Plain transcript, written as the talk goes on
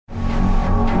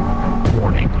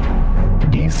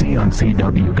DC on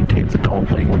CW contains adult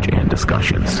language and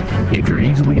discussions. If you're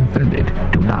easily offended,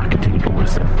 do not continue to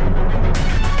listen.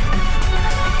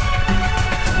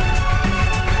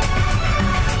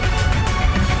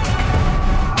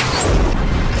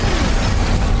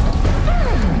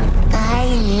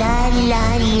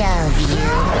 Love you.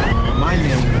 My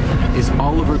name is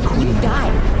Oliver Queen. You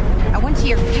died. I went to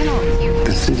your funeral with you.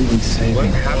 The city needs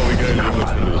saving. How are we going to do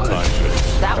this in a little time?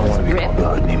 That was Rip.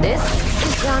 This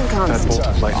is John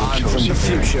Constantine. I'm from the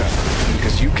future.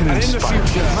 Because you can inspire.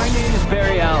 My name is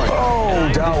Barry Allen.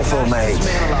 Oh, doubtful, mate.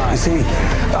 You see,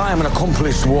 I am an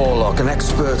accomplished warlock, an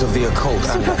expert of the occult,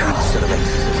 and a master of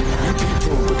exorcism. You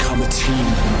people become a team.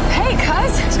 Hey,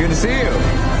 cuz. It's good to see you.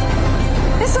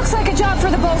 This looks like a job for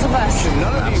the both of us.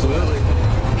 None of you are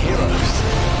heroes.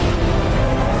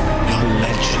 You're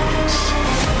legends.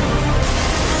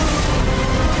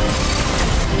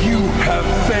 You have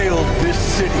failed this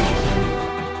city.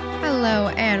 Hello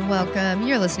and welcome.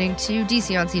 You're listening to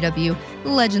DC on CW,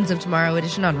 Legends of Tomorrow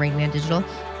edition on Rain Man Digital.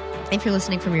 If you're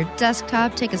listening from your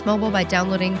desktop, take us mobile by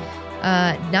downloading,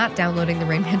 not downloading the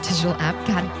Rain Man Digital app.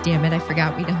 God damn it, I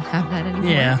forgot we don't have that anymore.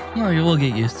 Yeah, well, we'll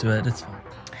get used to it. It's fine.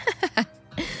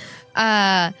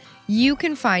 You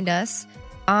can find us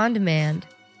on demand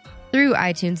through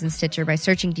iTunes and Stitcher by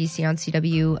searching DC on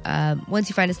CW. Once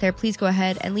you find us there, please go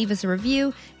ahead and leave us a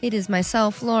review. It is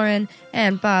myself, Lauren,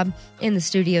 and Bob in the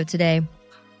studio today,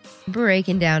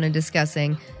 breaking down and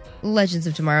discussing Legends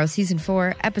of Tomorrow, Season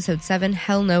 4, Episode 7,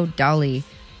 Hell No, Dolly.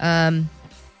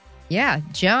 Yeah,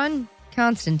 John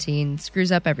Constantine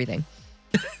screws up everything.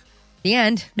 The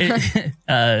end.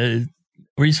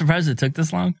 Were you surprised it took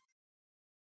this long?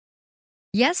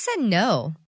 Yes and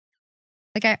no.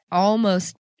 Like, I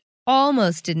almost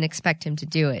didn't expect him to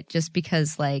do it just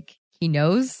because, like, he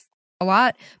knows a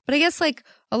lot. But I guess, like,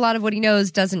 a lot of what he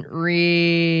knows doesn't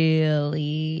really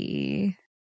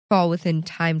fall within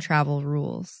time travel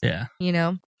rules. Yeah. You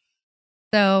know?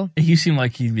 So. You seem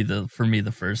like he'd be, for me,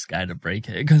 the first guy to break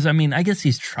it. Because, I mean, I guess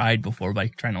he's tried before by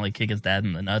trying to, like, kick his dad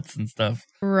in the nuts and stuff.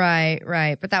 Right.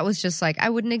 But that was just, like, I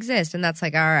wouldn't exist. And that's,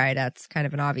 like, all right, that's kind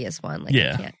of an obvious one. Like,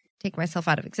 yeah. I can't take myself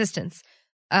out of existence.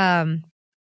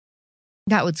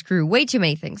 That would screw way too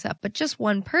many things up. But just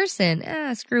one person,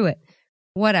 screw it.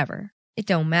 Whatever. It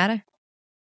don't matter.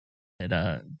 It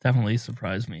definitely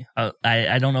surprised me.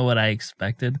 I don't know what I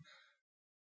expected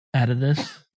out of this.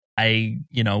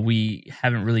 We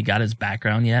haven't really got his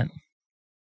background yet.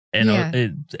 And yeah.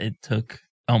 It took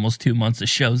almost 2 months of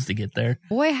shows to get there.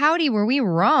 Boy, howdy, were we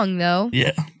wrong, though.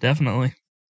 Yeah, definitely.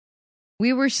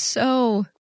 We were so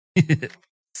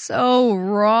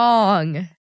wrong.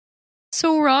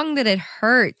 So wrong that it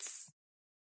hurts.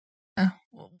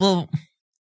 Well,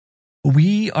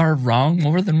 we are wrong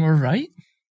more than we're right.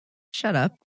 Shut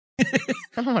up. I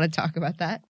don't want to talk about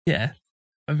that. Yeah.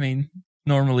 I mean,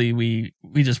 normally we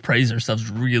just praise ourselves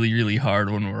really, really hard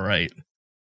when we're right.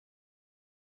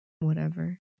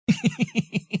 Whatever.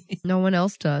 No one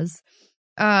else does.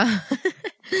 Yeah,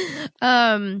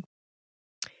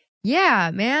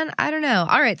 man, I don't know.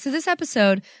 All right, so this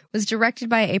episode was directed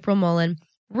by April Mullen,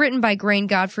 written by Grain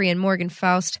Godfrey and Morgan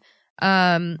Faust.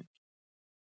 Yeah,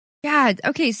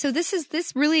 okay, so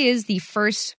this really is the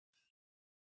first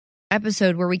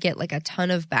episode where we get like a ton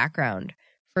of background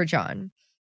for John.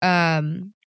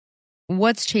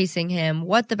 What's chasing him,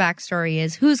 what the backstory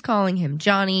is, who's calling him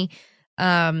Johnny.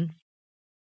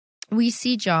 We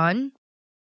see John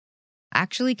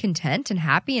actually content and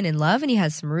happy and in love, and he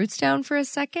has some roots down for a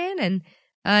second, and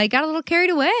he got a little carried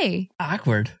away.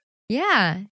 Awkward.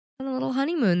 Yeah, on a little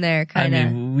honeymoon there, kind of. I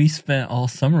mean, we spent all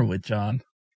summer with John.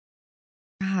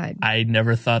 God. I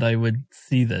never thought I would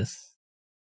see this.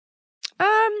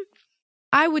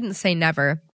 I wouldn't say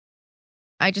never.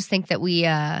 I just think that we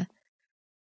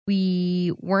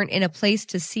weren't in a place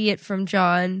to see it from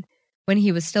John when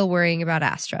he was still worrying about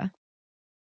Astra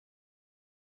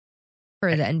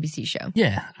for the NBC show.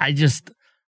 Yeah, I just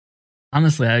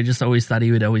always thought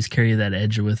he would always carry that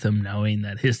edge with him, knowing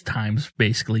that his time's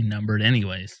basically numbered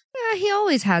anyways. Yeah, he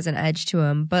always has an edge to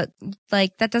him, but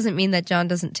like that doesn't mean that John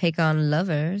doesn't take on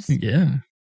lovers. Yeah.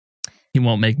 He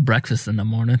won't make breakfast in the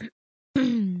morning.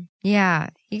 Yeah,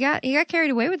 he got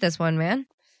carried away with this one, man.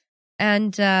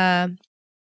 And I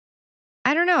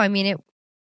don't know. I mean,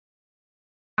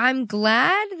 I'm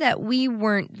glad that we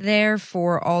weren't there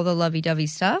for all the lovey-dovey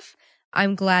stuff.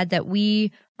 I'm glad that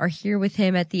we are here with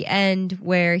him at the end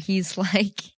where he's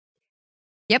like,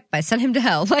 yep, I sent him to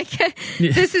hell. Like, yeah.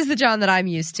 This is the John that I'm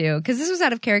used to. Because this was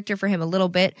out of character for him a little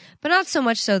bit, but not so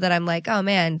much so that I'm like, oh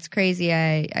man, it's crazy.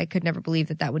 I could never believe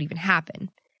that would even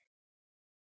happen.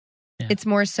 Yeah. It's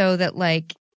more so that,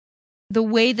 like, the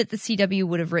way that the CW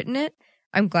would have written it,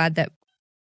 I'm glad that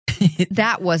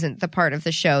that wasn't the part of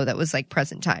the show that was like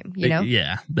present time, you know?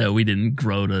 Yeah, that we didn't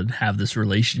grow to have this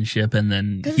relationship and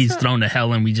then he's thrown to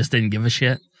hell and we just didn't give a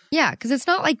shit. Yeah, because it's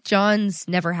not like John's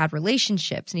never had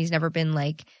relationships and he's never been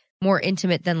like more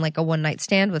intimate than like a one night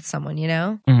stand with someone, you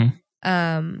know?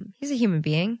 He's a human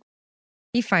being.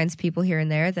 He finds people here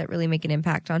and there that really make an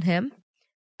impact on him.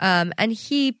 And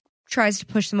he tries to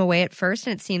push them away at first,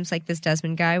 and it seems like this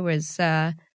Desmond guy was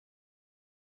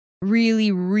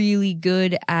really, really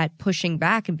good at pushing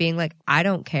back and being like, I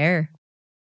don't care.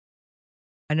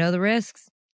 I know the risks.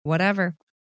 Whatever.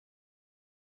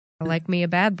 I like me a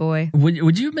bad boy.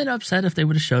 Would you have been upset if they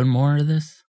would have shown more of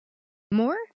this?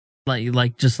 More?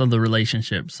 Like just on the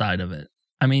relationship side of it.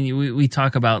 I mean, we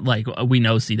talk about, like, we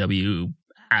know CW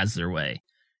has their way.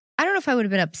 I don't know if I would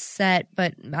have been upset,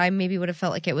 but I maybe would have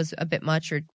felt like it was a bit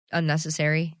much or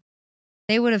unnecessary.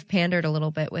 They would have pandered a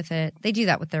little bit with it. They do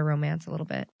that with their romance a little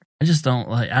bit. I just don't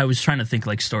like. I was trying to think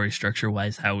like story structure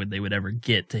wise, how would they would ever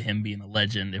get to him being a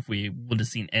legend if we would have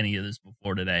seen any of this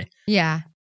before today? Yeah,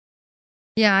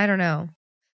 I don't know.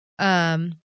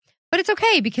 But it's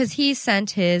okay because he sent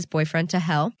his boyfriend to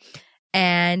hell,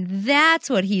 and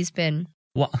that's what he's been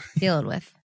dealing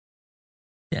with.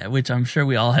 Yeah, which I'm sure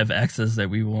we all have exes that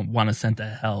we want to send to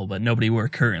hell, but nobody we're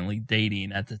currently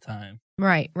dating at the time.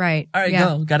 Right. All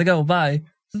right, gotta go. Bye.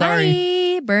 Sorry.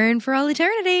 Bye. Burn for all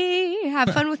eternity. Have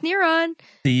fun with Neuron.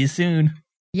 See you soon.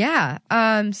 Yeah.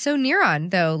 So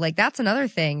Neuron, though, like that's another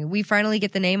thing. We finally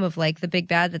get the name of like the big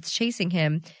bad that's chasing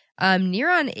him.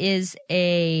 Neuron is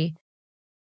a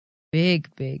big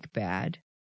bad.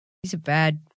 He's a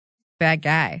bad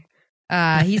guy.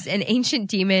 He's an ancient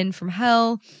demon from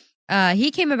hell. He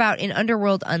came about in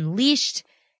Underworld Unleashed,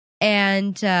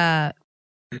 and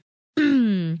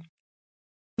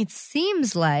it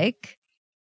seems like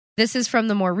this is from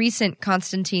the more recent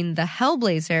Constantine the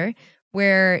Hellblazer,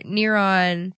 where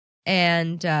Neuron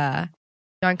and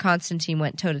John Constantine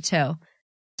went toe-to-toe.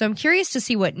 So I'm curious to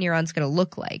see what Neuron's going to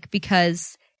look like,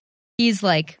 because he's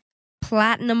like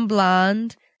platinum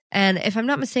blonde, and if I'm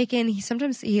not mistaken, he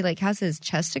sometimes like has his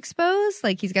chest exposed.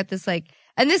 Like he's got this like,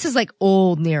 and this is like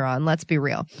old Neuron, let's be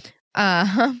real.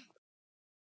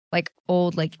 Like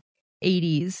old like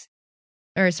 80s,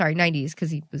 or sorry, 90s,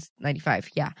 because he was 95,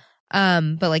 yeah.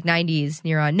 But like 90s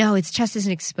Neuron. No, its chest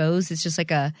isn't exposed. It's just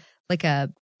like a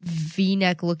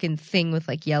V-neck looking thing with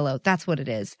like yellow. That's what it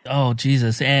is. Oh,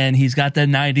 Jesus. And he's got the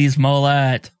 90s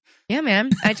mullet. Yeah,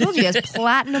 man. I told you, he has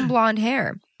platinum blonde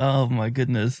hair. Oh, my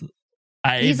goodness.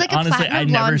 He's like honestly, I've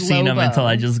never seen him until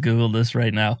I just Googled this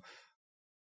right now.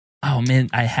 Oh, man.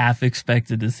 I half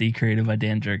expected to see created by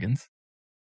Dan Jurgens.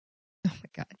 Oh, my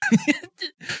God.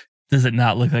 Does it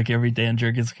not look like every Dan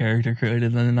Jurgens character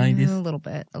created in the 90s? A little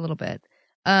bit.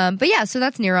 But yeah, so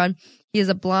that's Neuron. He is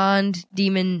a blonde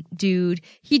demon dude.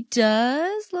 He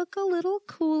does look a little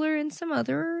cooler in some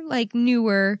other, like,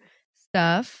 newer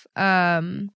stuff.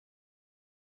 I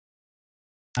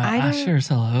sure as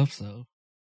hell hope so.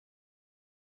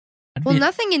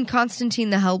 Nothing in Constantine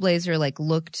the Hellblazer, like,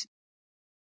 looked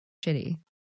shitty.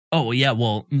 Oh, yeah,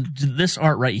 well, this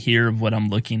art right here of what I'm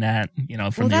looking at, you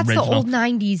know, from the original. That's the old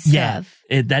 90s stuff.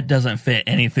 Yeah, that doesn't fit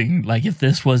anything. Like, if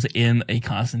this was in a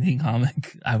Constantine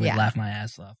comic, I would laugh my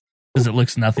ass off. Because it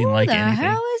looks nothing like anything. What the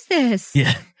hell is this?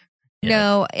 Yeah.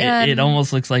 No. It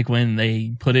almost looks like when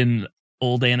they put in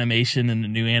old animation and the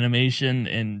new animation,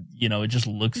 and, you know, it just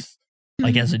looks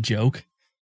like as a joke.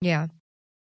 Yeah.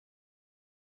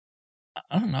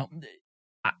 I don't know.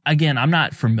 Again, I'm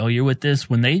not familiar with this.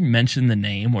 When they mention the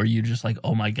name, were you just like,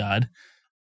 oh my God?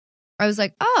 I was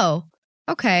like, oh,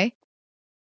 okay.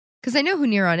 Because I know who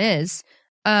Neuron is.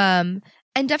 And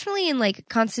definitely in like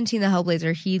Constantine the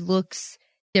Hellblazer, he looks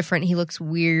different. He looks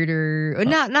weirder.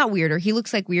 Not weirder. He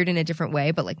looks like weird in a different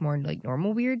way, but like more like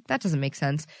normal weird. That doesn't make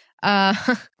sense. A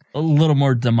little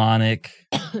more demonic.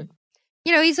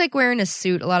 You know, he's like wearing a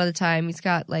suit a lot of the time. He's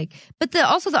got like, but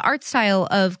also the art style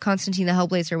of Constantine the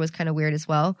Hellblazer was kind of weird as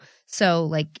well. So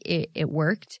like it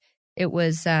worked. It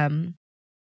was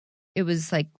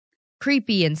like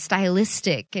creepy and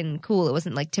stylistic and cool. It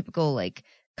wasn't like typical like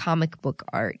comic book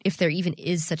art, if there even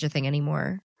is such a thing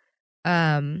anymore.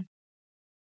 But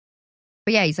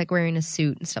yeah, he's like wearing a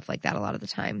suit and stuff like that a lot of the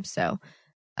time. So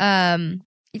he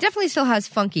definitely still has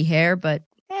funky hair, but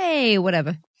hey,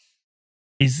 whatever.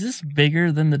 Is this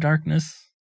bigger than The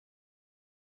Darkness?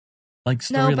 Like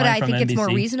storyline? No, but I think NBC? It's more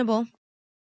reasonable.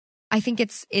 I think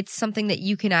it's something that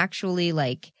you can actually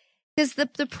like, because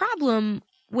the problem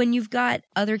when you've got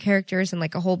other characters and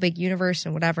like a whole big universe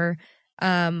and whatever, do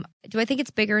I think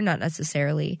it's bigger? Not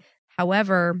necessarily.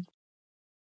 However,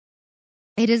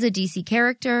 it is a DC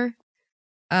character.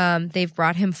 They've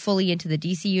brought him fully into the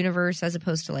DC universe as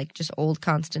opposed to like just old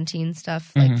Constantine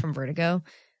stuff like from Vertigo.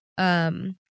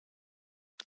 And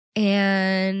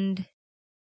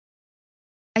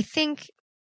I think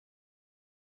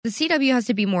the CW has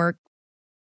to be more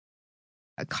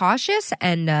cautious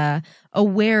and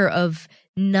aware of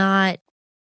not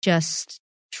just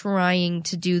trying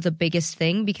to do the biggest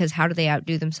thing, because how do they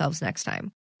outdo themselves next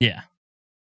time? Yeah.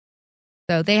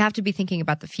 So they have to be thinking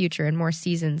about the future and more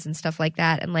seasons and stuff like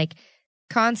that. And like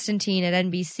Constantine at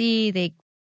NBC,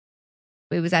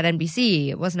 it was at NBC.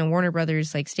 It wasn't a Warner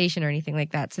Brothers like station or anything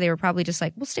like that. So they were probably just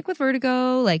like, we'll stick with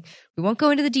Vertigo. Like we won't go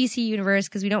into the DC universe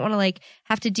because we don't want to like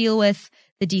have to deal with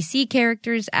the DC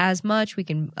characters as much. We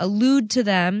can allude to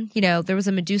them. You know, there was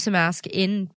a Medusa mask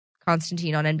in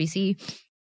Constantine on NBC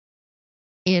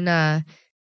in the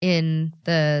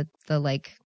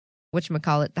like,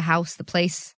 whatchamacallit, the house, the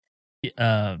place,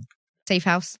 safe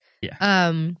house.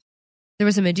 Yeah. There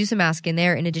was a Medusa mask in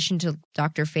there in addition to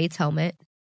Dr. Fate's helmet.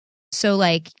 So,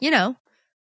 like, you know,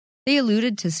 they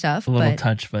alluded to stuff. A little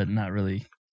touch, but not really.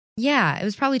 Yeah, it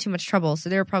was probably too much trouble. So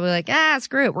they were probably like,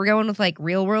 screw it. We're going with, like,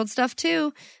 real world stuff,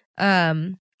 too.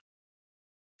 And,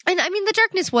 I mean, the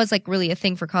darkness was, like, really a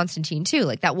thing for Constantine, too.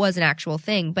 Like, that was an actual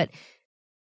thing. But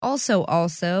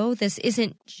also, this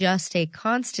isn't just a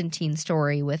Constantine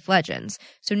story with legends.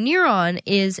 So Neuron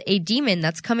is a demon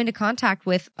that's come into contact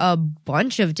with a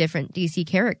bunch of different DC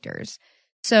characters.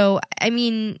 So, I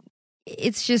mean,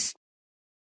 it's just,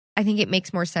 I think it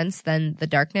makes more sense than the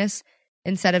darkness,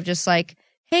 instead of just like,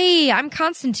 hey, I'm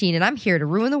Constantine and I'm here to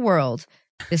ruin the world.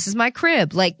 This is my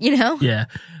crib. Like, you know? Yeah.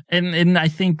 And I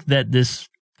think that this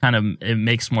kind of, it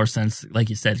makes more sense, like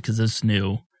you said, because it's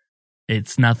new.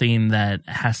 It's nothing that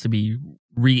has to be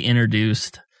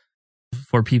reintroduced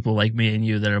for people like me and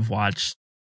you that have watched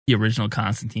the original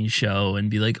Constantine show and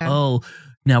be like, oh,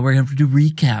 now we're going to do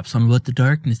recaps on what the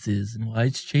darkness is and why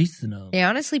it's chasing them. They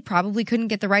honestly probably couldn't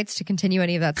get the rights to continue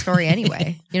any of that story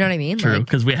anyway. You know what I mean? True,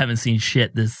 because we haven't seen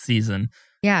shit this season.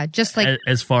 Yeah, just like...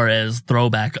 as far as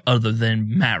throwback other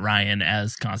than Matt Ryan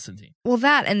as Constantine. Well,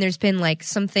 that, and there's been like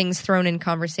some things thrown in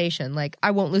conversation, like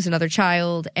I won't lose another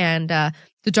child and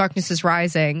the darkness is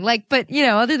rising. Like, but, you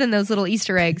know, other than those little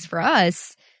Easter eggs for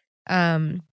us,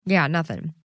 yeah,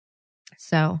 nothing.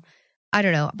 So... I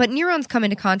don't know, but Neuron's come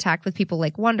into contact with people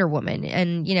like Wonder Woman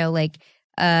and, you know, like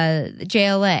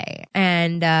JLA,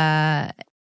 and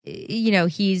you know,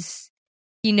 he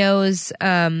knows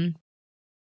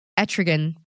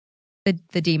Etrigan,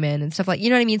 the demon, and stuff like, you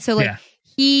know what I mean. So like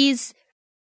he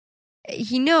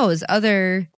knows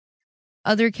other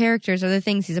characters, other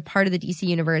things. He's a part of the DC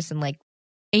universe and like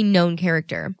a known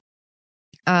character.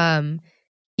 What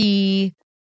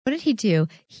did he do?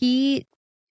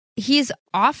 He's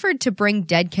offered to bring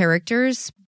dead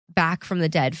characters back from the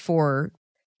dead for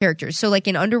characters. So like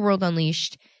in Underworld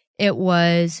Unleashed, it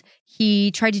was,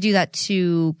 he tried to do that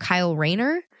to Kyle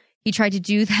Rayner. He tried to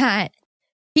do that.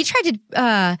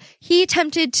 He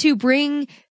attempted to bring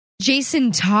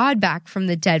Jason Todd back from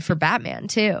the dead for Batman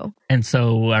too. And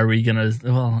so are we gonna,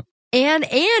 well. And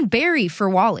Barry for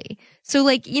Wally. So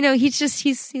like, you know, he's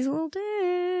a little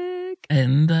dick.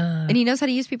 And he knows how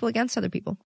to use people against other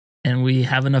people. And we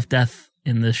have enough death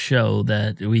in this show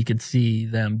that we could see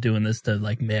them doing this to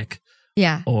like Mick,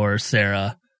 or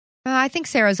Sarah. I think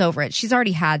Sarah's over it. She's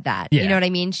already had that. Yeah. You know what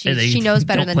I mean? She knows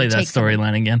better than play to that take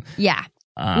storyline again. Yeah,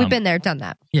 we've been there, done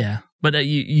that. Yeah, but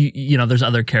you know, there's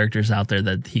other characters out there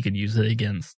that he could use it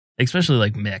against, especially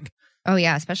like Mick. Oh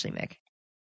yeah, especially Mick.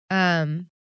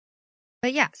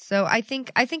 But yeah, so I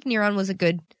think Neuron was a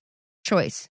good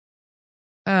choice.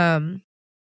 And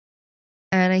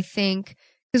I think.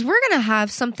 Because we're going to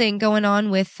have something going on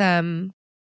with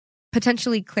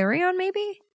potentially Clarion,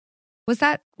 maybe? Was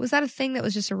that a thing that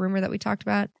was just a rumor that we talked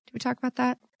about? Did we talk about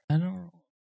that? I don't know.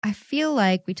 I feel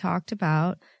like we talked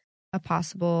about a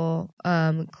possible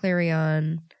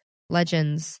Clarion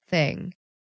Legends thing.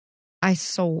 I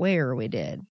swear we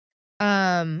did.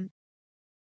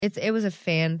 It was a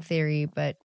fan theory,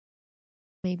 but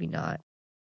maybe not.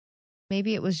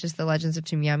 Maybe it was just the Legends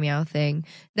of Meow Meow thing.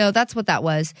 No, that's what that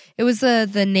was. It was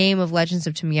the name of Legends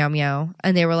of Meow Meow,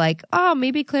 and they were like, "Oh,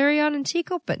 maybe Clarion and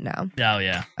Tico," but no. Oh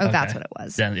yeah. Oh, okay. That's what it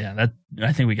was. Yeah,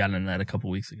 I think we got into that a couple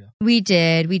weeks ago. We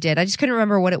did. I just couldn't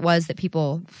remember what it was that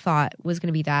people thought was going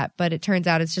to be that, but it turns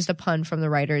out it's just a pun from the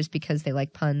writers because they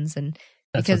like puns and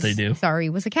that's because what they do. Sorry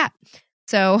was a cat.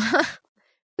 So,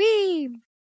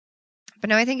 But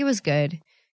no, I think it was good.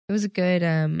 It was a good.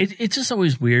 It's just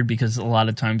always weird because a lot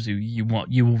of times you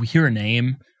hear a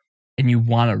name and you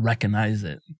want to recognize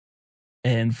it,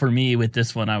 and for me with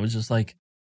this one, I was just like,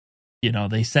 you know,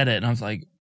 they said it and I was like,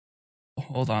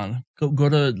 hold on. Go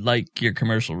to like your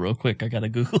commercial real quick. I gotta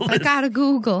Google it. I gotta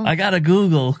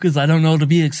Google because I don't know to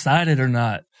be excited or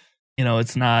not.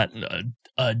 It's not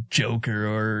a Joker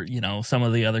or some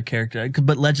of the other characters,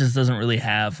 but Legends doesn't really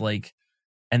have like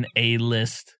an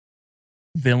A-list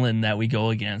villain that we go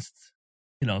against.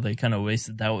 They kind of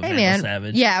wasted that with Vandal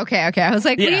Savage. Yeah, okay. I was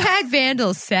like, we had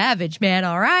Vandal Savage, man.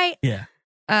 All right. Yeah.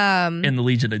 And the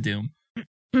Legion of Doom.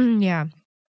 Yeah.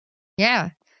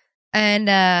 And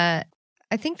I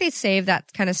think they save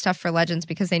that kind of stuff for Legends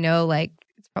because they know like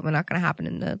it's probably not going to happen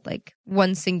in the like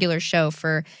one singular show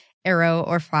for Arrow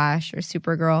or Flash or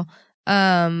Supergirl.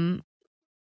 Yeah,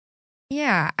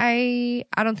 I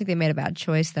don't think they made a bad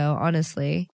choice though,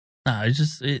 honestly. No,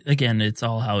 it's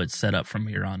all how it's set up from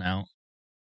here on out.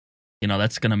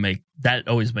 That's that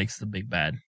always makes the big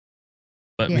bad.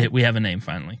 But we have a name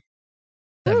finally.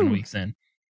 7 weeks in.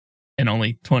 And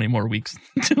only 20 more weeks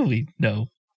until we know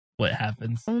what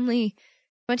happens. Only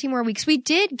 20 more weeks. We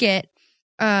did get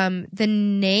the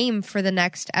name for the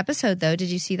next episode, though. Did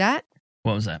you see that?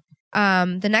 What was that?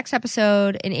 The next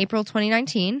episode in April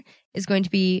 2019 is going to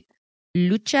be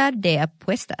Lucha de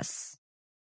Apuestas.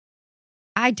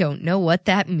 I don't know what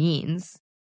that means.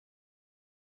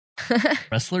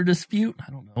 Wrestler dispute?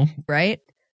 I don't know. Right?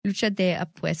 Lucha de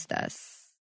Apuestas.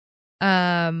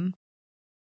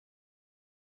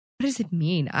 What does it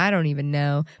mean? I don't even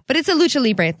know. But it's a Lucha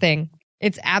Libre thing.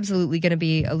 It's absolutely going to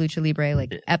be a Lucha Libre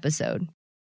like episode.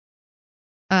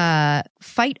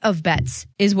 Fight of Bets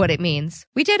is what it means.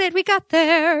 We did it. We got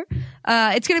there.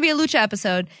 It's going to be a Lucha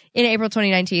episode in April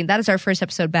 2019. That is our first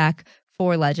episode back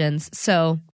for Legends.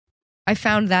 So I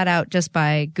found that out just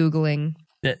by Googling.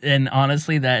 And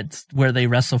honestly, that's where they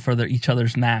wrestle for each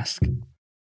other's mask.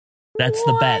 That's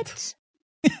the bet.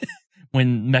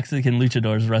 When Mexican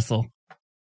luchadors wrestle.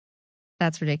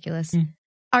 That's ridiculous.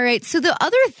 All right. So the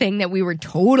other thing that we were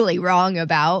totally wrong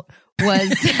about was...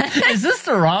 Is this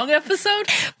the wrong episode?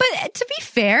 But to be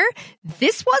fair,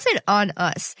 this wasn't on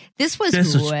us. This was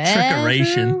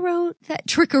trickeration. Wrote that.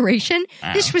 Trickeration?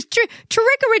 Wow. This was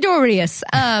trickeradorious.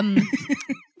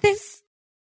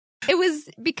 It was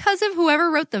because of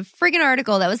whoever wrote the friggin'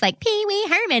 article that was like, Pee Wee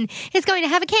Herman is going to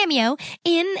have a cameo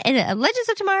in a Legends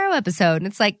of Tomorrow episode. And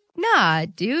it's like, nah,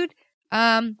 dude.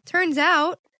 Turns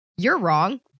out you're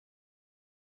wrong.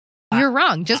 You're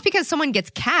wrong. Just because someone gets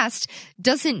cast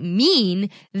doesn't mean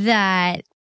that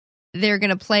they're going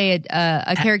to play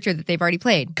a character that they've already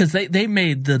played. Because they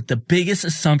made the biggest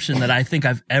assumption that I think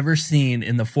I've ever seen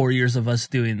in the 4 years of us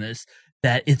doing this,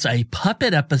 that it's a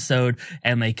puppet episode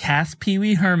and they cast Pee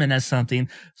Wee Herman as something.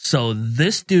 So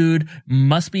this dude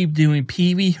must be doing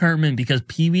Pee Wee Herman because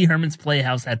Pee Wee Herman's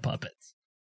Playhouse had puppets.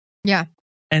 Yeah.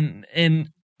 And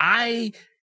I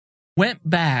went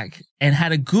back and had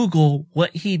to Google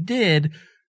what he did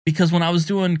because when I was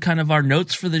doing kind of our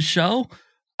notes for the show,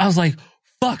 I was like,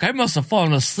 fuck, I must have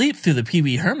fallen asleep through the Pee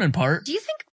Wee Herman part. Do you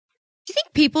think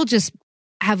people just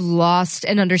have lost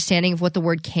an understanding of what the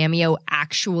word cameo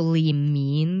actually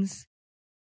means?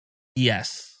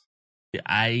 Yes.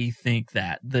 I think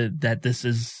that this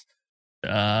is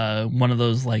one of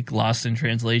those like lost in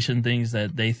translation things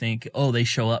that they think, oh, they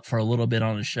show up for a little bit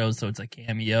on a show, so it's a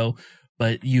cameo,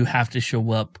 but you have to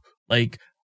show up. Like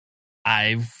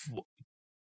I've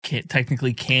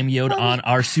technically cameoed on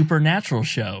our Supernatural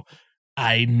show.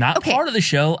 I'm not part of the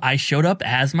show. I showed up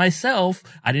as myself.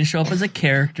 I didn't show up as a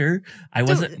character. I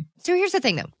wasn't. So here's the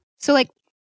thing, though. So, like,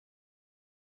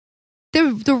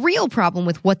 the real problem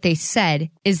with what they said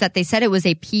is that they said it was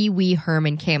a Pee Wee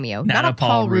Herman cameo, not a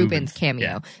Paul Reubens cameo.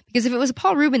 Yeah. Because if it was a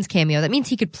Paul Reubens cameo, that means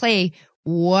he could play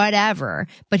whatever,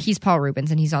 but he's Paul Reubens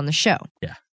and he's on the show.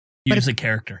 Yeah. He's a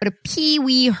character. But a Pee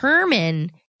Wee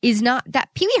Herman is not that.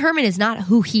 Pee Wee Herman is not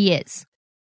who he is.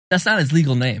 That's not his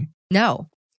legal name. No.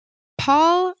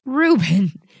 Paul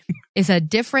Rubin is a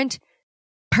different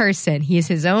person. He is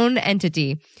his own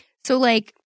entity. So,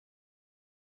 like,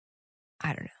 I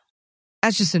don't know.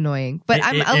 That's just annoying. But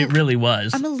it really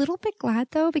was. I'm a little bit glad,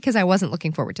 though, because I wasn't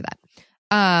looking forward to that.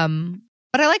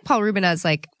 But I like Paul Rubin as,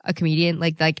 like, a comedian,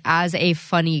 like as a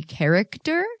funny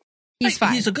character. He's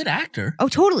fine. He's a good actor. Oh,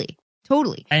 totally.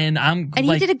 Totally. And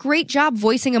he did a great job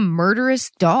voicing a murderous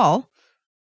doll.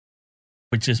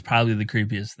 Which is probably the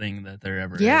creepiest thing that there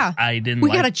ever is.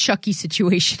 We got a Chucky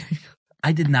situation.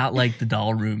 I did not like the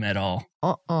doll room at all.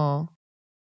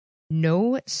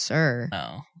 No, sir.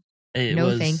 No.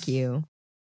 Thank you.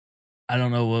 I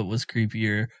don't know what was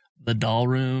creepier, the doll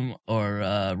room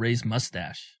or Ray's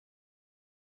mustache.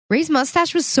 Ray's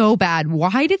mustache was so bad.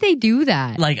 Why did they do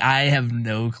that? Like, I have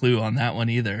no clue on that one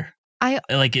either.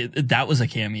 That was a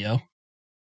cameo.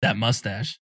 That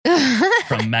mustache.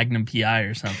 From Magnum P.I.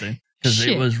 or something. because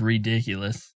it was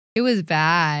ridiculous. It was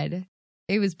bad.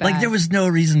 It was bad. Like, there was no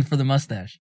reason for the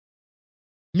mustache.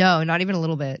 No, not even a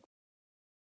little bit.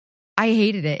 I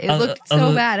hated it. It looked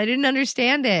so bad. I didn't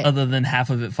understand it. Other than half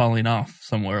of it falling off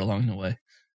somewhere along the way.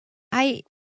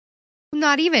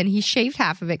 Not even. He shaved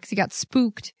half of it because he got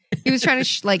spooked. He was trying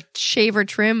to shave or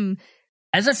trim.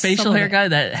 As a facial hair guy,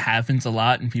 that happens a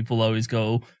lot, and people always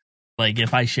go, like,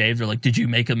 if I shaved, they're like, did you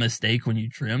make a mistake when you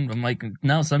trimmed? I'm like,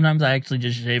 no, sometimes I actually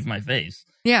just shave my face.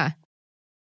 Yeah.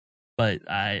 But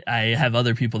I have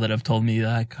other people that have told me,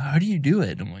 like, how do you do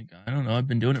it? I'm like, I don't know. I've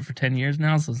been doing it for 10 years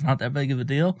now, so it's not that big of a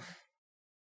deal.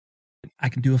 I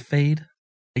can do a fade.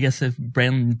 I guess if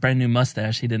brand new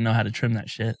mustache, he didn't know how to trim that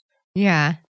shit.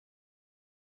 Yeah.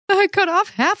 I cut off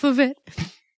half of it.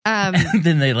 And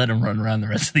then they let him run around the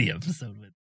rest of the episode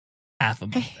with half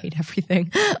of it. I hate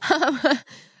everything.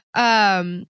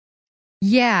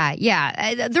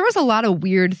 Yeah. There was a lot of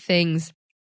weird things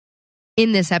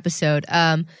in this episode.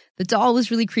 The doll was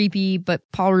really creepy, but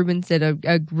Paul Reubens did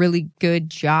a really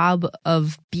good job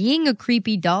of being a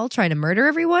creepy doll trying to murder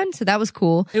everyone. So that was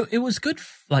cool. It was good.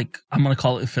 Like, I'm going to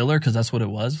call it filler because that's what it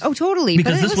was. Oh, totally.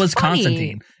 Because this was funny.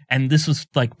 Constantine, and this was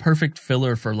like perfect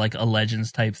filler for like a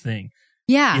Legends type thing.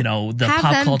 Yeah. You know, the have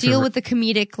pop them culture. deal with the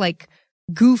comedic, like,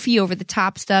 goofy over the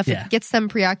top stuff. Yeah. It gets them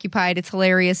preoccupied. It's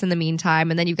hilarious in the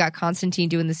meantime. And then you've got Constantine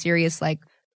doing the serious, like,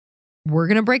 we're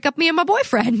going to break up me and my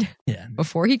boyfriend. Yeah.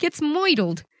 Before he gets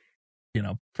moidled. You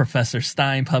know, Professor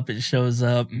Stein puppet shows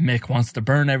up. Mick wants to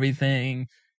burn everything.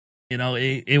 You know,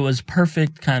 it was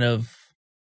perfect kind of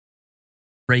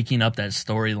breaking up that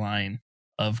storyline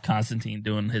of Constantine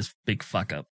doing his big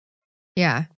fuck up.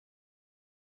 Yeah.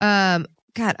 God.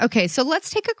 Okay. So let's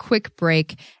take a quick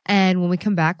break. And when we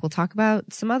come back, we'll talk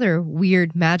about some other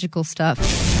weird magical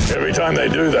stuff. Every time they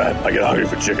do that, I get hungry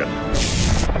for chicken.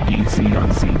 DC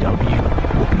on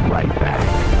CW. We'll be right back.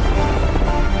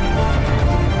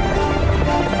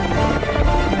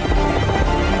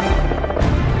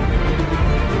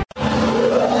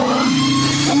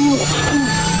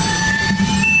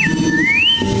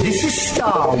 This is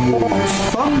Star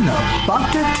Wars from the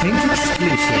Butter Tank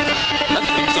exclusive.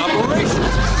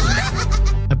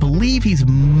 I believe he's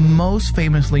most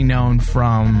famously known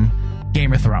from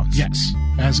Game of Thrones. Yes,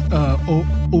 as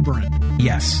Oberyn.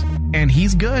 Yes. And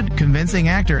he's good, convincing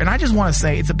actor. And I just want to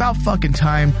say, it's about fucking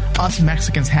time us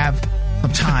Mexicans have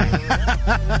some time.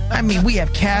 I mean, we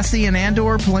have Cassian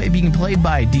Andor being played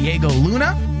by Diego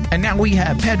Luna. And now we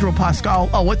have Pedro Pascal.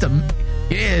 Oh, what the...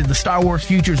 Yeah, the Star Wars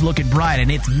future's looking bright,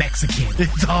 and it's Mexican.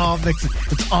 It's all Mexican.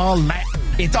 It's all Latin.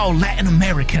 It's all Latin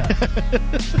America.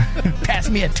 Pass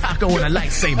me a taco and a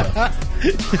lightsaber.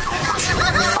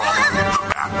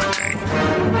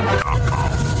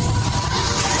 FromTheBatTank.com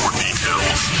for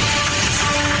details.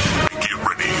 And get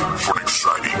ready for an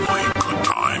excitingly good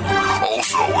time.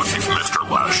 Also, if you've missed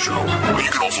our last show, you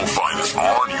can also find us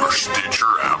on your Stitcher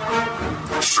app.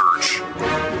 Search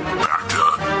Back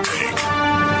to Tank.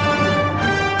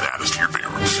 Your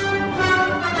favorites.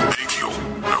 Thank you,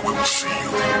 and we will see you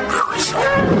very soon.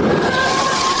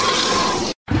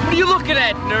 What are you looking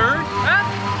at, nerd? Huh?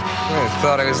 I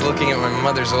thought I was looking at my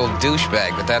mother's old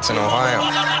douchebag, but that's in Ohio.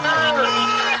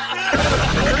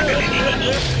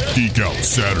 Geek Out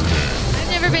Saturday.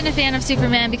 I've never been a fan of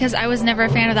Superman because I was never a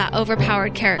fan of that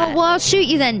overpowered character. Oh, well, I'll shoot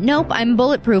you then. Nope, I'm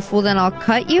bulletproof. Well, then I'll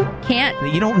cut you. Can't.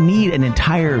 You don't need an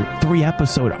entire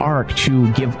 3-episode arc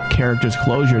to give characters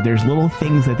closure. There's little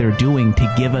things that they're doing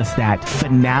to give us that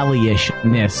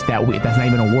finale-ishness. That's not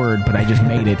even a word, but I just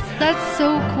made it. That's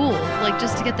so cool, like,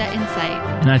 just to get that insight.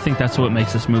 And I think that's what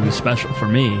makes this movie special for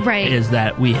me. Right. Is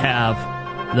that we have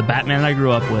the Batman I grew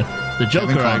up with, the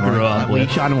Joker I grew up with. We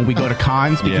shot him when we go to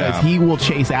cons because he will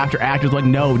chase after actors. Like,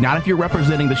 no, not if you're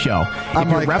representing the show. If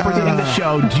you're representing the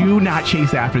show, do not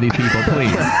chase after these people,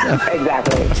 please.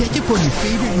 Exactly. Catch up on your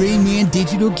favorite Rain Man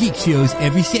digital geek shows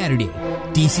every Saturday.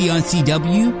 DC on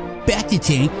CW, Back to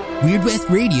Tank, Weird West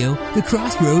Radio, The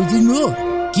Crossroads, and more.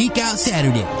 Geek Out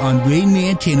Saturday on Rain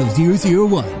Man Channel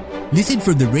 001. Listen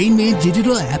from the Rain Man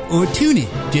digital app or tune in.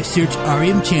 Just search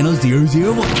RM Channel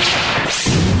 001.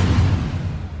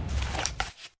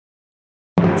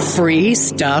 Free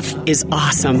stuff is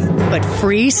awesome, but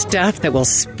free stuff that will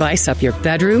spice up your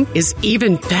bedroom is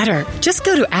even better. Just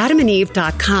go to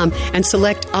adamandeve.com and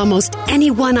select almost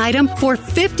any one item for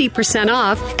 50%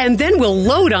 off, and then we'll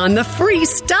load on the free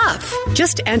stuff.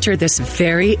 Just enter this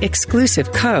very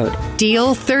exclusive code,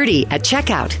 DEAL30 at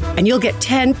checkout, and you'll get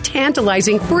 10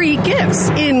 tantalizing free gifts,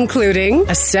 including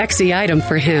a sexy item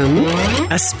for him,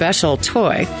 a special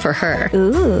toy for her,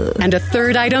 and a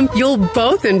third item you'll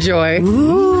both enjoy.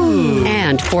 Ooh. Ooh.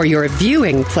 And for your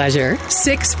viewing pleasure,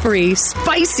 6 free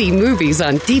spicy movies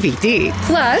on DVD.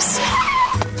 Plus,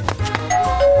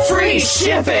 free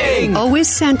shipping! Always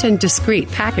sent in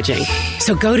discreet packaging.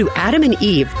 So go to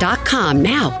adamandeve.com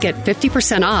now. Get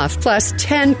 50% off plus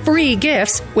 10 free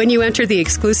gifts when you enter the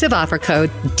exclusive offer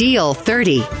code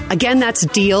DEAL30. Again, that's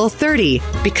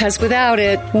DEAL30. Because without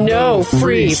it, no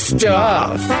free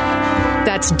stuff.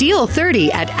 That's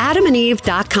DEAL30 at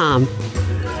adamandeve.com.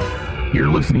 You're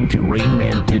listening to Rain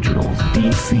Man Digital's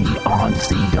DC on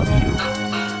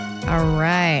CW. All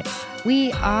right.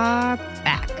 We are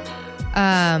back.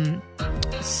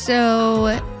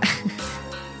 So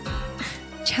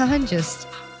John just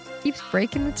keeps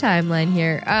breaking the timeline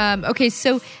here. Okay,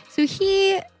 so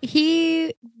he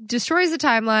destroys the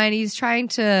timeline. He's trying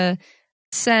to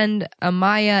send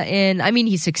Amaya in. I mean,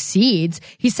 he succeeds.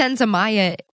 He sends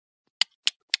Amaya,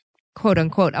 quote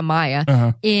unquote,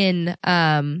 Amaya in,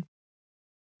 and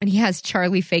he has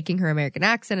Charlie faking her American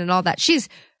accent and all that. She's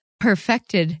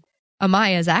perfected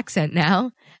Amaya's accent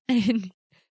now. And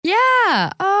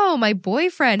yeah. Oh, my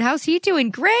boyfriend. How's he doing?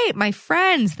 Great. My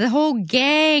friends, the whole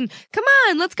gang. Come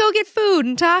on, let's go get food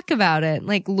and talk about it.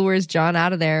 Like lures John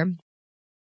out of there.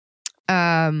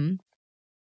 There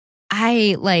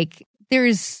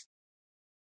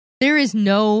is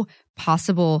no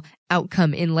possible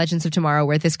outcome in Legends of Tomorrow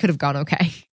where this could have gone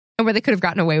okay. And where they could have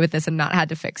gotten away with this and not had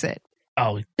to fix it.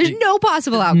 Oh, there's no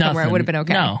possible outcome where it would have been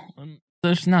okay. No,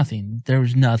 there's nothing. There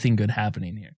was nothing good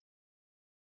happening here.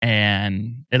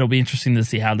 And it'll be interesting to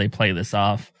see how they play this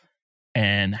off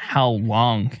and how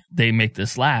long they make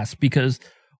this last, because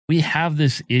we have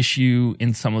this issue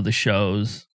in some of the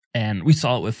shows, and we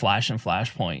saw it with Flash and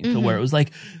Flashpoint, to where it was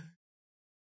like,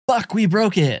 fuck, we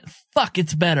broke it. Fuck,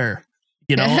 it's better.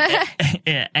 You know?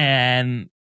 And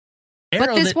Arrow,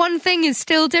 but this one thing is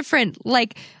still different.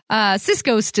 Like,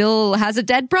 Cisco still has a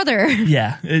dead brother.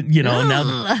 Yeah. You know,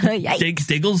 now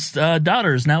Diggle's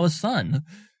daughter is now his son.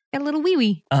 Got a little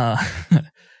wee-wee.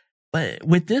 But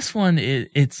with this one,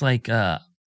 it's like, I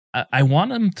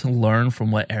want him to learn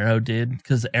from what Arrow did,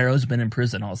 because Arrow's been in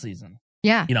prison all season.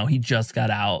 Yeah. You know, he just got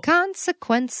out.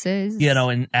 Consequences. You know,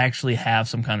 and actually have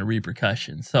some kind of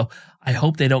repercussions. So I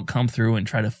hope they don't come through and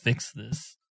try to fix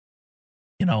this,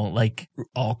 you know, like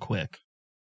all quick.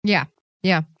 Yeah.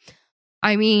 Yeah.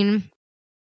 I mean,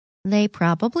 they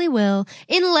probably will.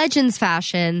 In Legends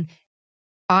fashion,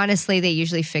 honestly, they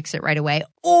usually fix it right away,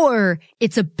 or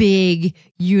it's a big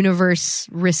universe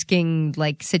risking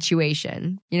like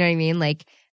situation. You know what I mean? Like,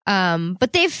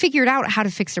 but they've figured out how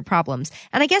to fix their problems.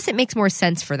 And I guess it makes more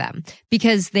sense for them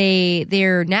because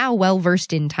they're now well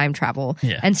versed in time travel.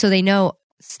 Yeah. And so they know,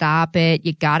 stop it.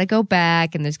 You got to go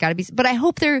back, and there's got to be, but I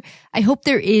hope there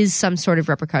is some sort of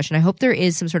repercussion. I hope there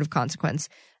is some sort of consequence.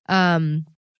 Because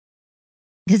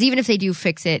even if they do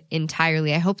fix it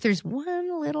entirely, I hope there's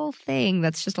one little thing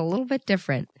that's just a little bit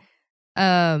different.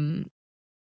 And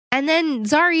then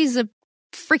Zari's a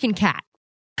freaking cat.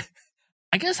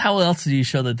 I guess how else do you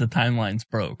show that the timelines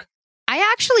broke? I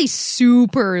actually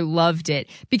super loved it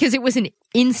because it was an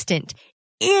instant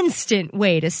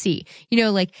way to see. You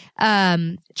know, like,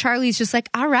 Charlie's just like,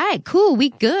 all right, cool, we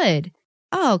good.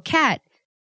 Oh, cat,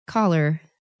 call her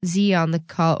Z on the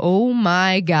call. Oh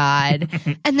my God.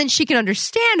 And then she can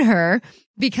understand her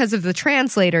because of the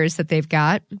translators that they've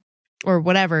got or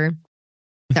whatever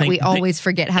that we always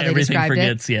forget how they described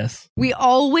forgets, it. Yes. We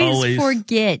always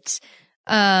forget.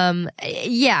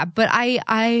 Yeah, but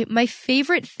my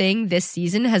favorite thing this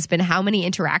season has been how many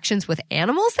interactions with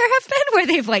animals there have been where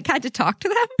they've like had to talk to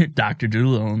them. Dr.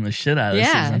 Doolittle and the shit out of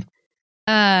this season.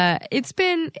 It's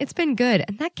been good.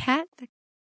 And that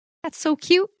that's so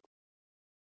cute.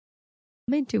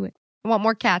 I'm into it. I want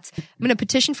more cats. I'm going to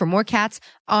petition for more cats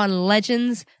on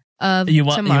Legends of Tomorrow. You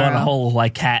want a whole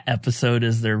like cat episode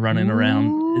as they're running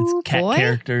around. It's cat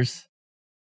characters.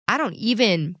 I don't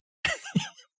even.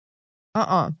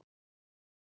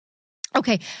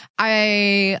 Okay,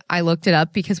 I looked it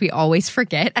up because we always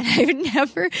forget, and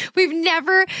we've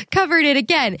never covered it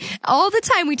again. All the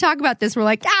time we talk about this, we're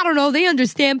like, I don't know, they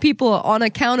understand people on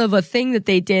account of a thing that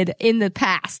they did in the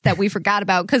past that we forgot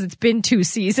about because it's been 2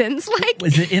 seasons. Like,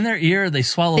 is it in their ear? Or they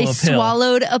swallow a pill. They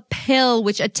swallowed a pill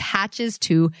which attaches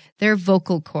to their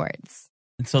vocal cords,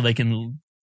 and so they can.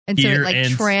 And so it like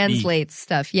translates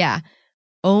stuff. Yeah.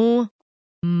 Oh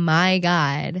my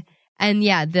God. And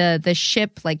yeah, the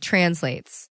ship like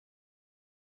translates.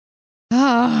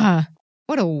 Ah,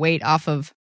 what a weight off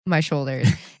of my shoulders.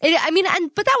 But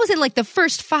that was in like the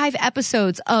first 5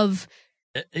 episodes of.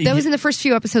 That was in the first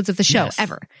few episodes of the show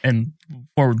ever. And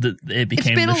before it became the show. It's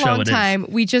been a long time.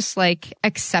 We just like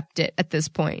accept it at this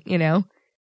point, you know.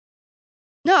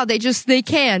 No, they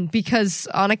can because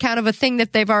on account of a thing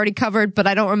that they've already covered, but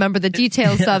I don't remember the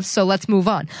details of, so let's move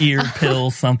on. Ear pill,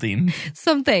 something.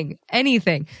 Something,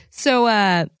 anything. So,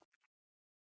 I'm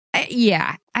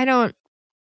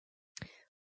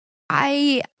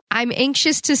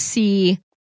anxious to see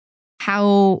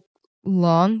how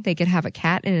long they could have a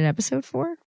cat in an episode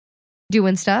for,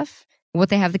 doing stuff, what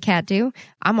they have the cat do.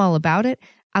 I'm all about it.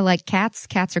 I like cats.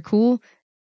 Cats are cool.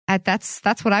 That's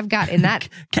what I've got in that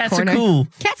Cats corner. are cool.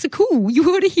 Cats are cool. You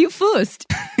heard it here first.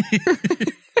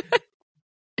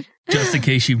 Just in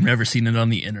case you've never seen it on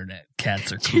the internet,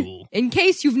 cats are cool. In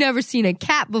case you've never seen a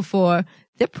cat before,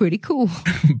 they're pretty cool.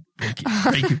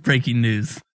 Breaking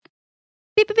news.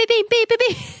 Beep, beep, beep, beep, beep,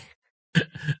 beep.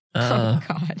 Oh,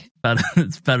 God.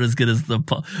 It's about as good as the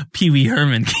Pee Wee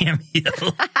Herman cameo.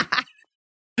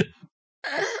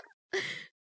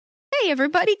 Hey,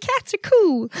 everybody, cats are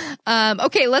cool.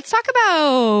 Okay, let's talk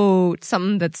about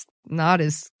something that's not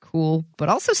as cool, but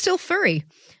also still furry.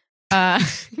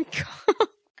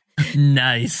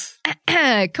 Nice.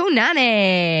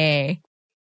 Konane.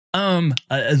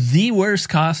 The worst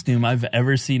costume I've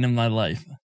ever seen in my life.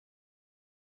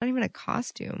 Not even a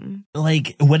costume.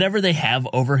 Like, whatever they have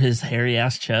over his hairy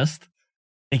ass chest,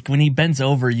 like when he bends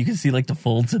over, you can see like the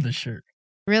folds of the shirt.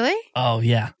 Really? Oh,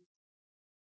 yeah.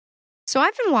 So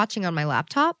I've been watching on my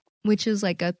laptop, which is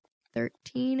like a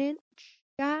 13-inch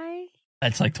guy.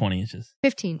 That's like 20 inches.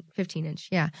 15 inch,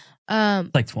 yeah.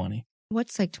 It's like 20.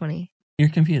 What's like 20? Your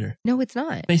computer. No, it's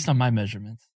not. Based on my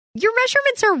measurements. Your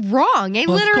measurements are wrong. I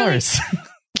literally. Of course.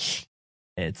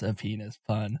 It's a penis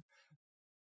pun.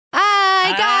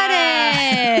 I got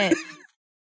it.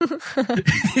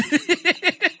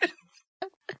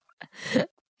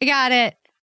 I got it.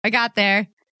 I got there.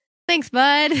 Thanks,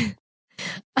 bud.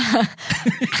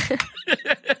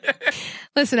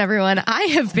 Listen, everyone, I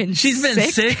have been She's been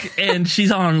sick and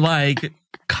she's on like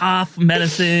cough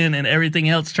medicine and everything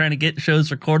else trying to get shows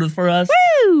recorded for us.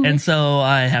 Woo! And so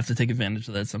I have to take advantage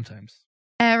of that sometimes.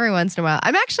 Every once in a while.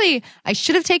 I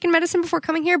should have taken medicine before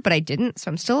coming here, but I didn't, so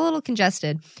I'm still a little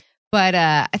congested. But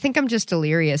I think I'm just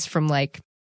delirious from like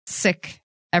sick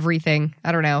everything.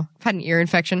 I don't know. I've had an ear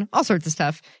infection, all sorts of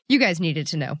stuff. You guys needed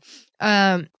to know.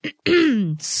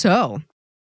 So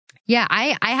yeah,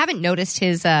 I haven't noticed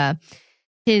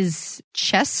his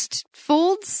chest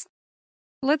folds,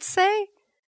 let's say.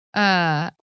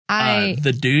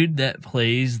 The dude that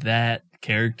plays that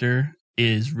character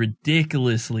is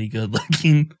ridiculously good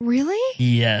looking. Really?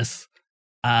 Yes.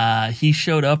 He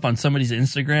showed up on somebody's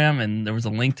Instagram and there was a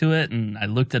link to it and I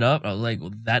looked it up. I was like,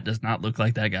 well, that does not look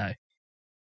like that guy.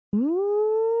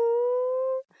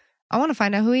 Ooh. I want to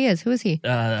find out who he is. Who is he?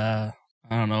 I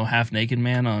don't know, half naked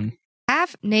man on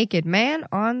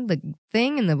the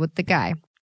thing and with the guy.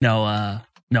 No,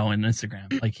 in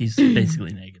Instagram. Like he's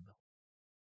basically naked.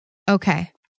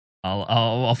 Okay.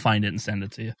 I'll find it and send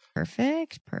it to you.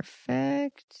 Perfect.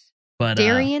 But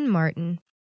Darian Martin.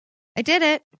 I did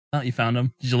it. Oh, you found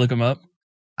him? Did you look him up?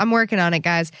 I'm working on it,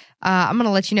 guys. I'm going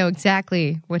to let you know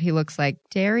exactly what he looks like.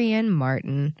 Darian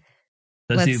Martin.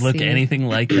 Does he look anything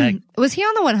like that? Was he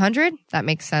on the 100? That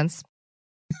makes sense.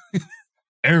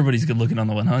 Everybody's good looking on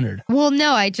the 100. Well,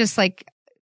 no, I just like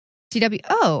CW.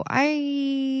 Oh,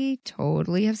 I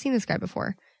totally have seen this guy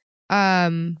before.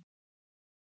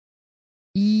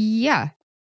 Yeah,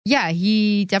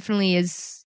 he definitely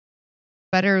is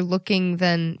better looking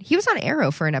than he was on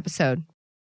Arrow for an episode.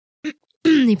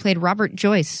 He played Robert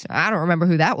Joyce. I don't remember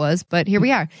who that was, but here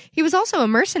we are. He was also a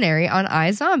mercenary on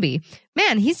iZombie.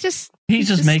 Man, he's just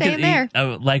making there.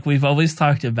 Like we've always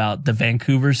talked about, the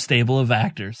Vancouver stable of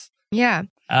actors. Yeah.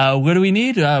 What do we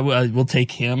need? We'll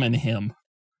take him and him.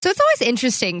 So it's always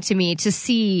interesting to me to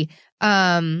see.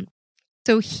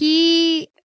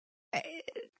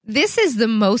 This is the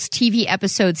most TV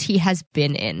episodes he has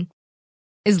been in.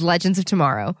 Is Legends of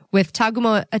Tomorrow with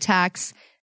Tagumo Attacks,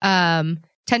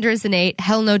 Tender as an 8,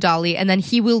 Hell No Dolly, and then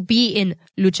he will be in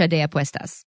Lucha de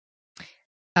Apuestas.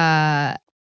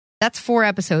 That's 4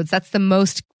 episodes. That's the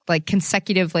most like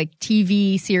consecutive like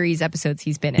TV series episodes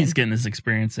he's been in. He's getting his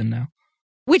experience in now.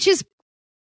 Which is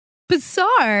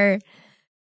bizarre.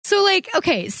 So like,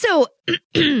 okay, so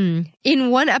in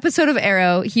one episode of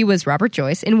Arrow, he was Robert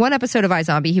Joyce. In one episode of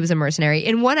iZombie, he was a mercenary.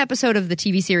 In one episode of the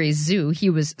TV series Zoo,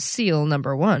 he was SEAL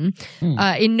number 1.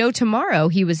 In No Tomorrow,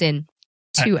 he was in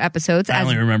 2 episodes. I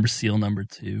only remember SEAL number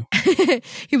 2.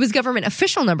 He was government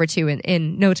official number 2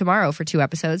 in No Tomorrow for 2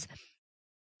 episodes.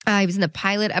 He was in the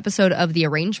pilot episode of The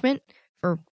Arrangement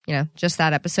for, just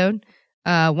that episode.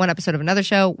 1 episode of another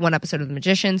show, 1 episode of The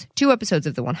Magicians, 2 episodes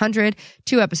of The 100,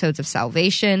 2 episodes of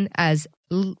Salvation as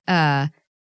FBI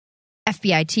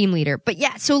team leader. But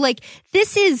yeah, so like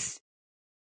this is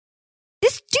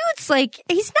this dude's like,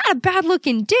 he's not a bad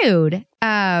looking dude.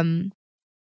 And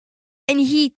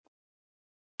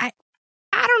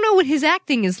I don't know what his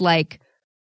acting is like,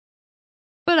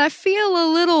 but I feel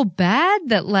a little bad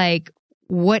that like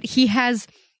what he has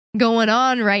going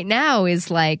on right now is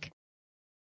like,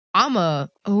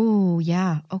 oh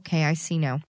yeah, okay, I see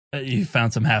now. You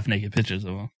found some half naked pictures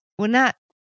of him. Well,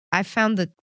 I found the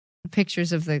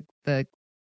pictures of the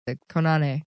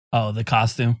Konane. Oh, the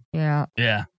costume? Yeah.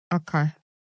 Yeah. Okay.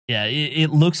 Yeah, it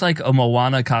looks like a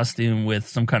Moana costume with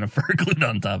some kind of fur glued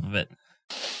on top of it.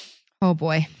 Oh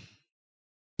boy.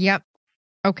 Yep.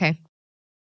 Okay.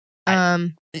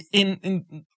 I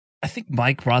think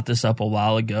Mike brought this up a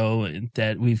while ago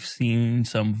that we've seen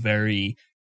some very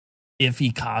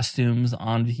iffy costumes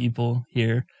on people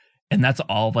here, and that's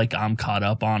all like I'm caught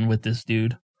up on with this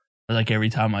dude. Like every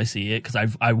time I see it,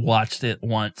 because I watched it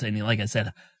once, and like I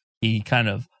said, he kind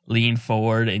of leaned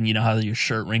forward, and you know how your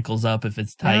shirt wrinkles up if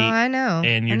it's tight. Oh, I know.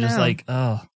 And you're just like,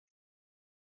 oh.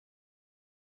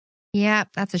 Yeah,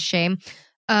 that's a shame.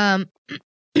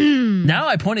 Now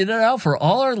I pointed it out for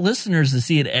all our listeners to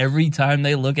see it every time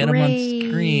they look at him on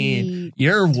screen.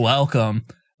 You're welcome.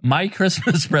 My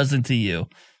Christmas present to you.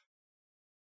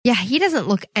 Yeah, he doesn't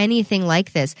look anything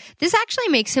like this. This actually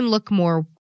makes him look more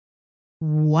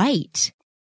white.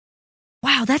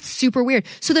 Wow, that's super weird.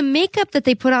 So the makeup that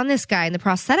they put on this guy and the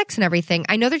prosthetics and everything,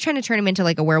 I know they're trying to turn him into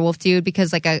like a werewolf dude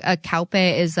because like a kaupe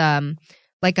is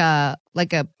like a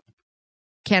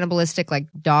cannibalistic like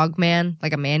dog man,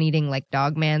 like a man eating like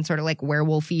dog man, sort of like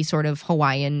werewolfy sort of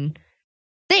Hawaiian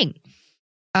thing.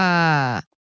 But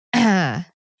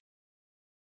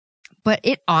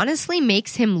it honestly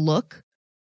makes him look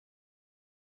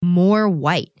more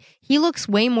white. He looks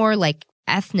way more like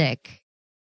ethnic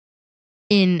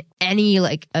in any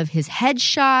like of his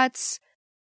headshots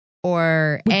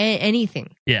or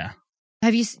anything. Yeah.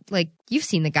 Have you you've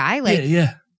seen the guy? Like,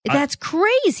 yeah. That's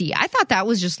crazy. I thought that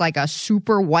was just like a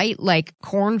super white, like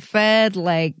corn-fed,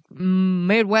 like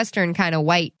Midwestern kind of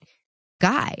white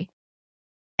guy.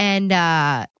 And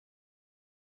that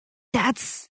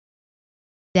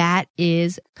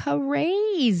is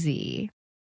crazy.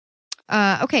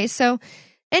 Okay, so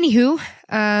anywho,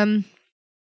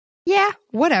 yeah,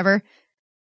 whatever.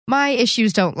 My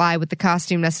issues don't lie with the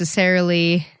costume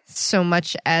necessarily so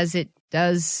much as it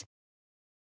does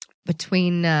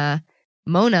between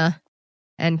Mona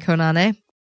and Konane.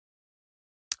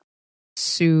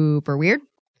 Super weird.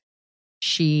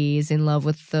 She's in love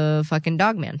with the fucking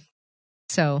dog man.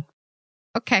 So,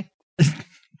 okay.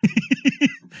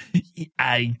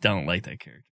 I don't like that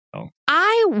character at all.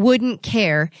 I wouldn't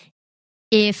care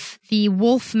if the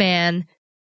Wolfman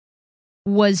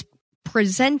was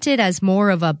presented as more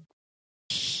of a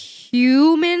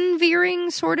human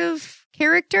veering sort of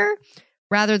character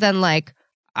rather than like,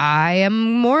 I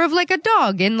am more of like a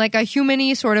dog in like a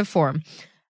human-y sort of form.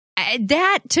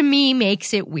 That to me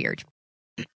makes it weird.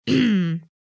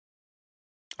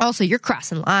 Also, you're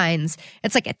crossing lines.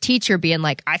 It's like a teacher being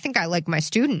like, I think I like my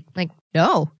student. Like,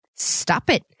 no, stop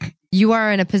it. You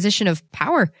are in a position of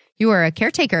power. You are a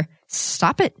caretaker.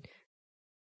 Stop it.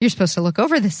 You're supposed to look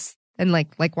over this and like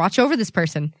watch over this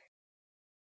person.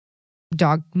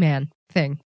 Dog man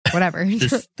thing. Whatever.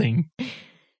 This thing.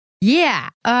 Yeah.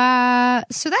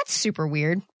 So that's super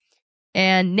weird.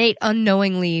 And Nate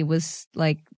unknowingly was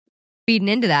like feeding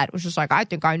into that. It was just like, I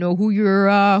think I know who you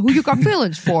got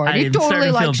feelings for. And he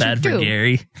totally likes you too. Feel bad for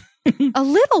Gary. A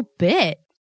little bit.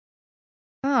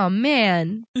 Oh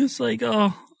man. It's like,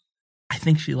 oh, I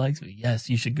think she likes me. Yes,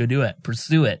 you should go do it.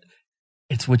 Pursue it.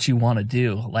 It's what you want to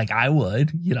do. Like I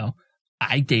would,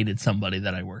 I dated somebody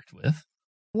that I worked with.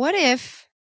 What if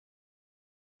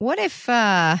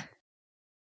the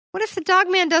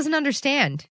dog man doesn't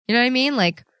understand? You know what I mean?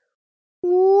 Like,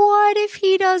 what if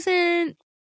he doesn't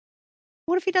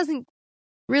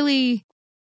really,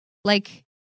 like,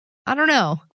 I don't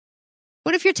know.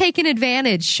 What if you're taking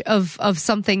advantage of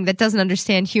something that doesn't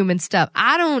understand human stuff?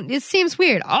 It seems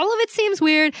weird. All of it seems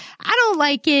weird. I don't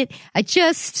like it. I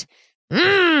just,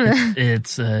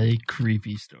 It's a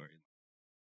creepy story.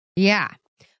 Yeah.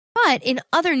 But in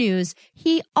other news,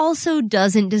 he also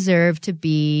doesn't deserve to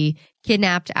be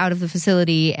kidnapped out of the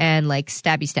facility and like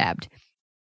stabbed.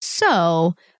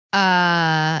 So,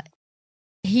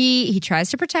 he tries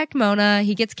to protect Mona.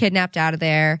 He gets kidnapped out of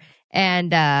there,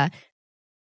 and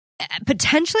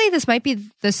potentially this might be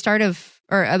the start of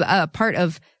or a part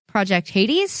of Project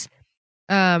Hades,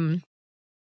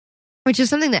 which is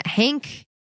something that Hank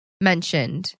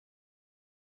mentioned.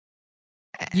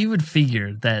 You would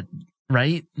figure that.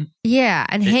 Right? Yeah,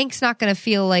 and Hank's not going to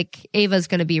feel like Ava's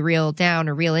going to be real down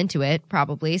or real into it,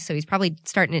 probably. So he's probably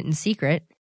starting it in secret.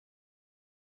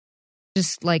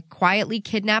 just like quietly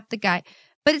kidnap the guy.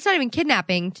 But it's not even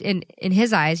kidnapping in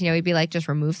his eyes. You know, he'd be like, just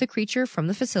remove the creature from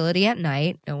the facility at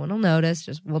night. No one will notice.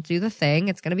 Just we'll do the thing.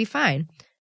 It's going to be fine.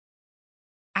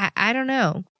 I don't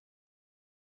know.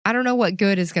 I don't know what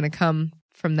good is going to come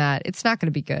from that. It's not going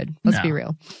to be good. Let's be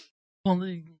real. Well,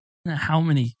 how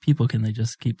many people can they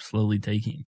just keep slowly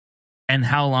taking? And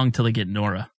how long till they get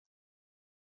Nora?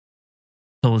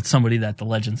 So it's somebody that the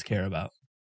legends care about.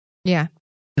 Yeah.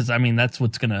 Because, I mean, that's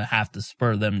what's going to have to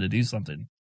spur them to do something.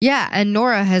 Yeah, and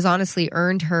Nora has honestly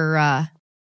earned her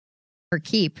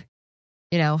keep,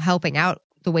 you know, helping out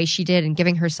the way she did and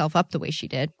giving herself up the way she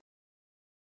did.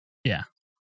 Yeah.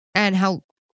 And how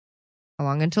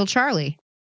long until Charlie?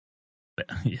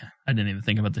 Yeah, I didn't even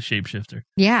think about the shapeshifter.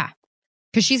 Yeah,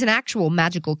 because she's an actual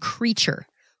magical creature.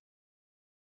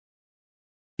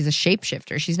 She's a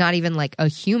shapeshifter. She's not even like a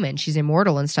human. She's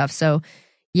immortal and stuff. So,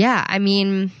 yeah, I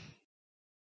mean,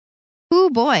 oh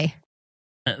boy.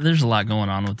 There's a lot going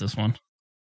on with this one.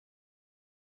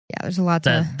 Yeah, there's a lot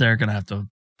that they're going to have to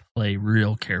play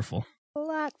real careful. A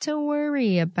lot to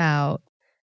worry about.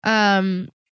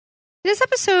 This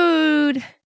episode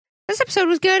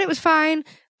was good. It was fine,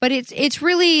 but it's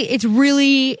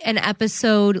really an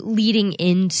episode leading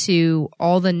into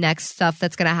all the next stuff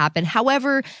that's going to happen.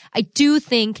 However, I do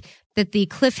think that the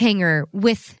cliffhanger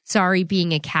with Zari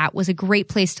being a cat was a great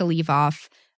place to leave off.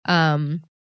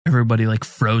 Everybody like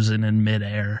frozen in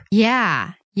midair.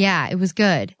 Yeah, it was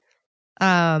good.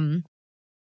 So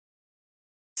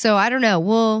I don't know.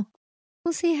 We'll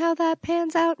see how that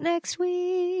pans out next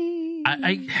week.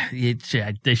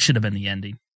 They should have been the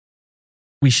ending.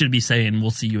 We should be saying we'll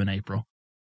see you in April.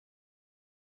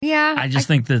 Yeah. I just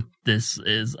think that this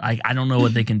is I don't know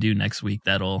what they can do next week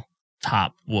that'll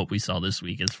top what we saw this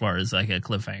week as far as like a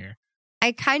cliffhanger.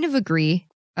 I kind of agree.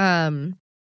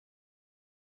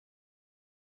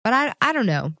 But I don't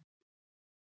know.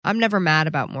 I'm never mad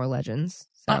about more Legends.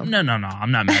 So. No.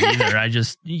 I'm not mad either. I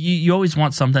just, you always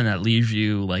want something that leaves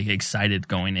you like excited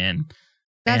going in.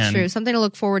 That's true. Something to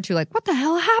look forward to. Like, what the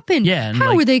hell happened? Yeah. And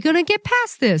how are they going to get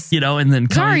past this? You know, and then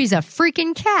Zari's a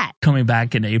freaking cat. Coming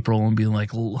back in April and being like,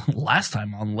 last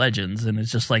time on Legends. And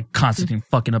it's just like Constantine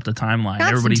fucking up the timeline.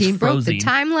 Constantine Everybody's frozen. Broke the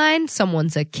timeline.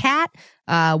 Someone's a cat.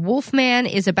 Wolfman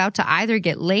is about to either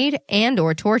get laid and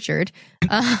or tortured.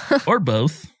 Or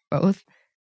both. Both.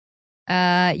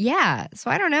 Yeah. So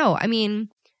I don't know. I mean,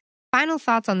 final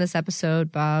thoughts on this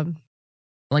episode, Bob?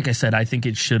 Like I said, I think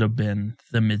it should have been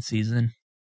the mid-season.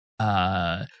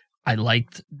 I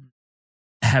liked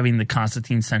having the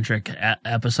Constantine-centric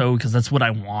episode because that's what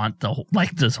I want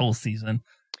this whole season.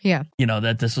 Yeah. You know,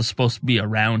 that this was supposed to be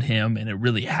around him, and it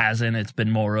really hasn't. It's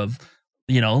been more of,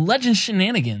 you know, Legend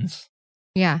shenanigans.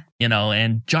 Yeah. You know,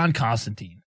 and John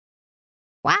Constantine.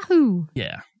 Wahoo!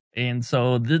 Yeah. And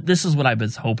so this is what I've been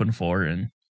hoping for, and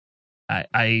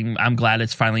I'm glad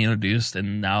it's finally introduced,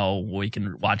 and now we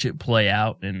can watch it play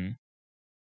out and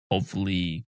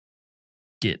hopefully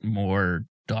get more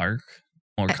dark,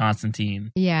 more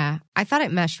Constantine. Yeah. I thought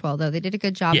it meshed well, though. They did a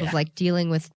good job of like dealing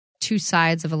with two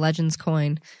sides of a Legends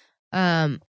coin.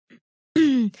 Yeah,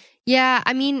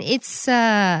 I mean, it's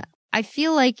I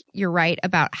feel like you're right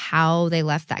about how they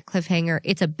left that cliffhanger.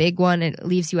 It's a big one. It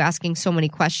leaves you asking so many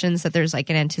questions that there's like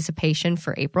an anticipation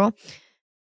for April.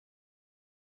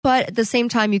 But at the same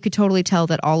time, you could totally tell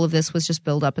that all of this was just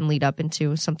build up and lead up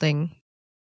into something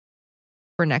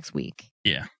for next week.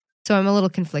 Yeah. So I'm a little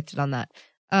conflicted on that.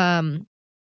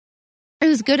 It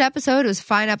was a good episode. It was a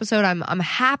fine episode. I'm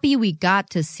happy we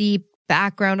got to see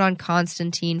background on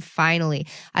Constantine finally.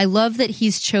 I love that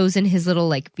he's chosen his little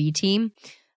like B team.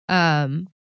 And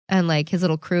like his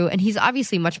little crew, and he's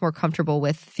obviously much more comfortable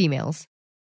with females,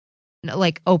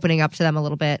 like opening up to them a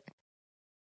little bit.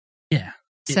 Yeah.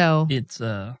 So it's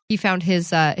he found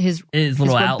his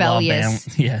little outlaw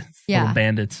little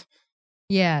bandits.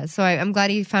 Yeah. So I'm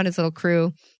glad he found his little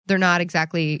crew. They're not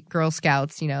exactly Girl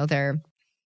Scouts, you know.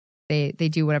 They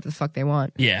do whatever the fuck they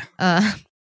want. Yeah.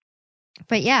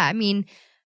 But yeah, I mean,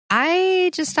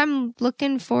 I'm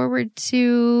looking forward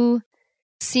to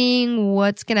seeing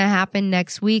what's going to happen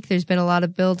next week. There's been a lot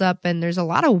of build up and there's a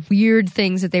lot of weird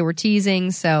things that they were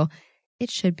teasing. So it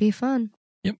should be fun.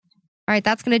 Yep. All right.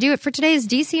 That's going to do it for today's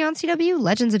DC on CW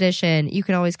Legends Edition. You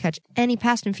can always catch any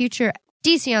past and future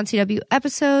DC on CW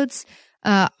episodes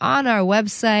on our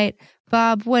website.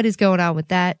 Bob, what is going on with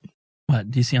that?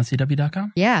 What?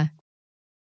 DCOnCW.com? Yeah.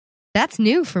 That's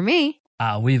new for me.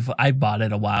 I bought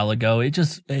it a while ago. It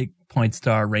points to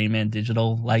our Rayman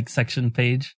Digital section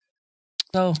page.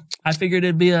 So I figured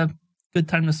it'd be a good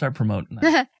time to start promoting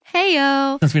that.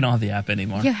 Hey-o. Since we don't have the app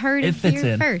anymore. You heard it fits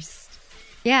here in first.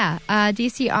 Yeah,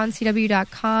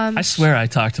 DCOnCW.com. I swear I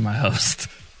talk to my host.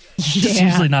 It's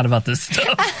usually not about this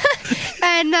stuff.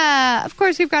 And, of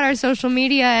course, we've got our social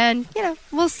media, and,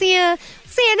 we'll see you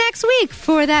next week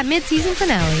for that mid-season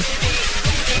finale.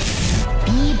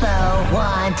 People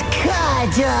want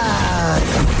cuddles.